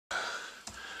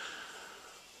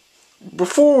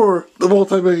before the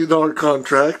multi-million-dollar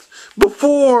contract,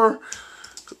 before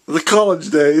the college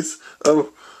days of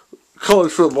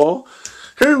college football,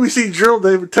 here we see Gerald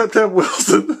David, Tap Tap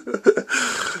Wilson,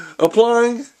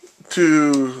 applying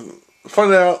to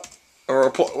find out, or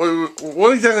apply,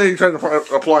 what exactly are you trying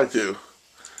to apply to?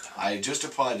 I just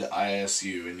applied to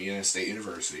ISU, Indiana State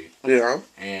University. Yeah.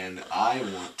 And I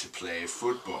want to play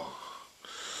football.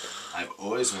 I've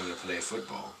always wanted to play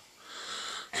football.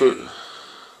 So, and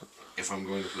if I'm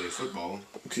going to play football,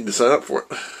 you need to sign up for it.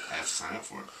 I have to sign up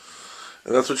for it.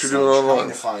 And that's what you're so doing I'm online. trying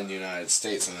to find the United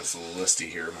States on this little listy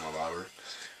here, Mother.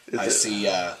 I see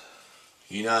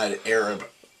United Arab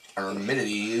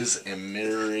Emirates.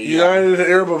 United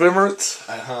Arab of Emirates?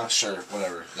 Sure,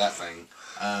 whatever. That thing.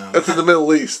 That's in the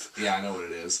Middle East. Yeah, I know what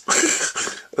it is.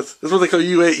 That's what they call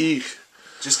UAE.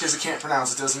 Just because I can't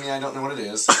pronounce it doesn't mean I don't know what it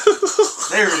is.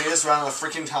 There it is, right on the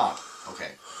freaking top.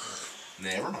 Okay.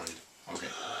 Never mind. Okay.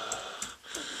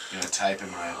 Gonna type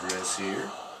in my address here.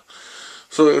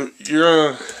 So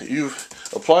you've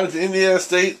applied to Indiana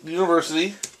State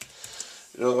University.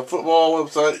 You know, the football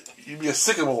website. You'd be a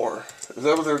sycamore. Is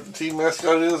that what their team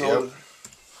mascot is? Yep.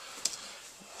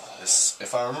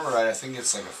 If I remember right, I think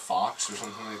it's like a fox or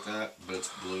something like that, but it's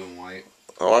blue and white.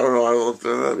 Oh, I don't know. I don't look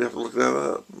that up. You have to look that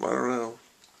up. I don't know.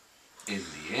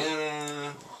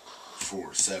 Indiana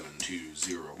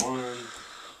 47201.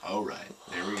 All right,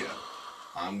 there we go.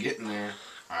 I'm getting there.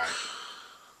 All right.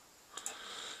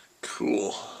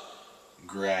 Cool.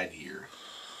 Grad year.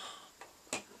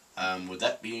 Would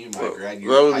that be my grad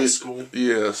year of high school?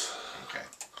 Yes. Okay.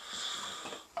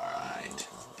 All right.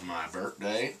 My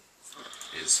birthday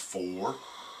is 4.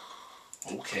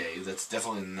 Okay, that's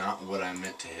definitely not what I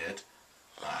meant to hit.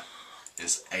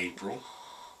 It's April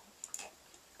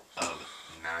of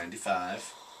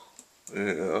 95.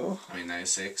 Yeah. I mean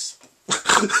 96. On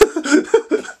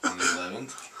the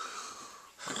 11th.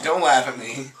 Don't laugh at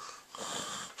me.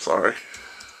 Sorry.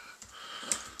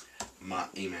 My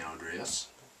email address.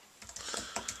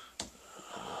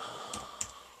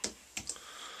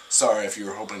 Sorry if you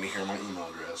were hoping to hear my email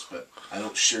address, but I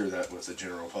don't share that with the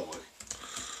general public.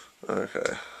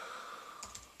 Okay.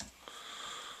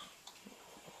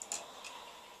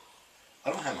 I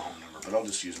don't have a home number, but I'll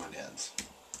just use my dad's.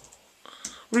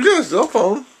 We got a cell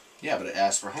phone. Yeah, but it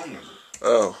asks for a home number.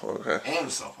 Oh, okay. And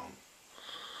a cell phone.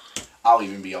 I'll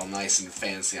even be all nice and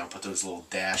fancy. I'll put those little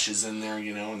dashes in there,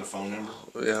 you know, in the phone number.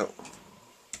 Yeah.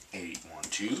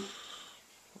 812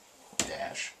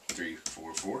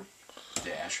 344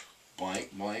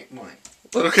 blank blank blank.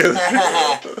 Okay. You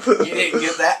didn't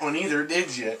get that one either,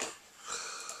 did you?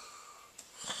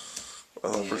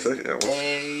 Oh, for a second.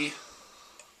 A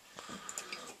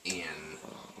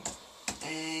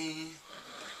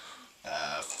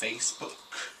Facebook.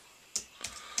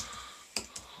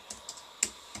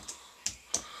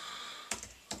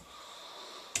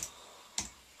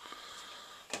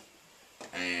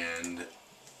 And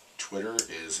Twitter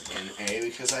is NA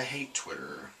because I hate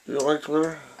Twitter. You don't like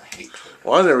Twitter? I hate Twitter.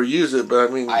 Well, I never use it, but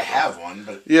I mean... I have one,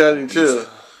 but... Yeah, I do too.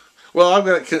 Well,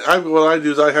 what I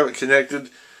do is I have it connected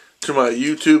to my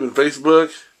YouTube and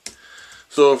Facebook.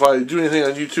 So if I do anything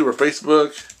on YouTube or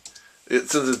Facebook, it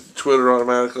sends it to Twitter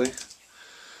automatically.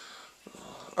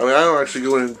 I mean, I don't actually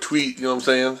go in and tweet, you know what I'm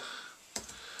saying?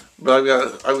 But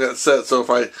I've got it set so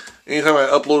anytime I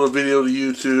upload a video to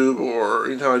YouTube or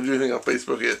anytime I do anything on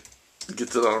Facebook, it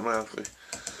gets it automatically.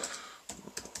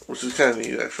 Which is kind of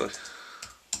neat, actually.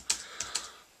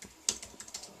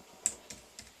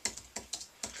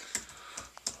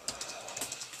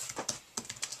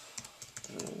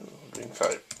 Being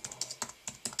type.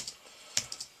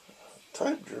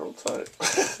 Type, Gerald, type.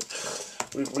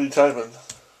 What are you typing?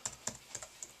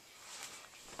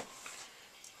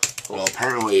 Well,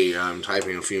 apparently I'm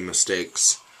typing a few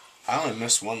mistakes. I only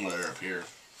missed one letter up here.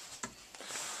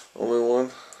 Only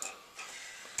one?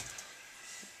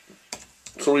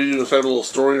 So what do you do, inside a little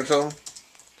story or something?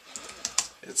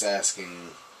 It's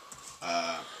asking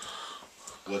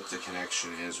what the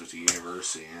connection is with the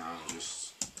university.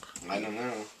 I don't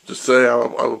know. Just say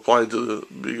I've applied to the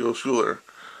Big O school there.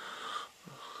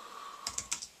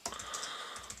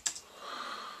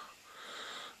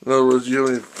 In other words, do you have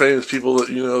any famous people that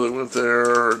you know that went there,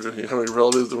 or do you have any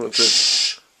relatives that went there?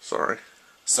 Shh. Sorry.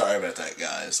 Sorry about that,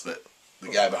 guys, but the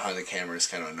guy behind the camera is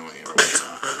kind of annoying every once in a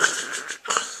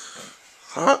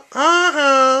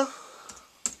while.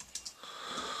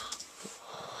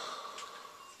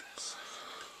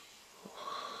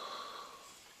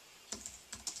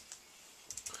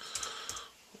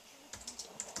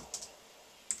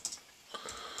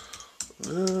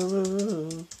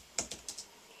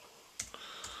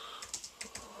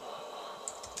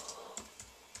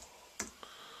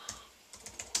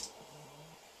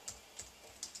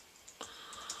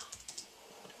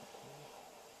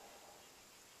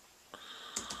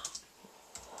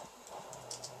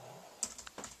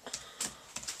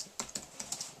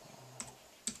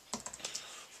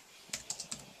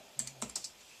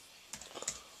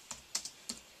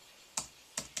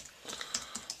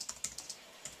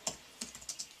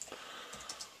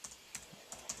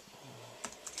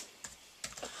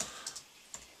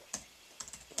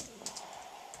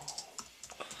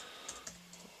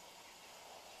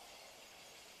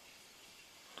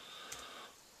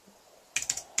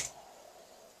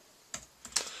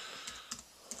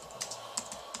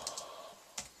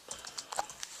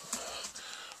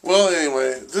 Well,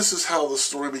 anyway, this is how the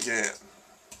story began.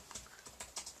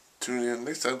 Tune in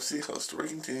next time to see how the story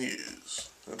continues.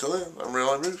 Until then, I'm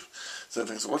Gerald David. So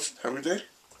thanks for watching. Have a good day.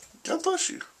 God bless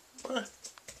you. Bye.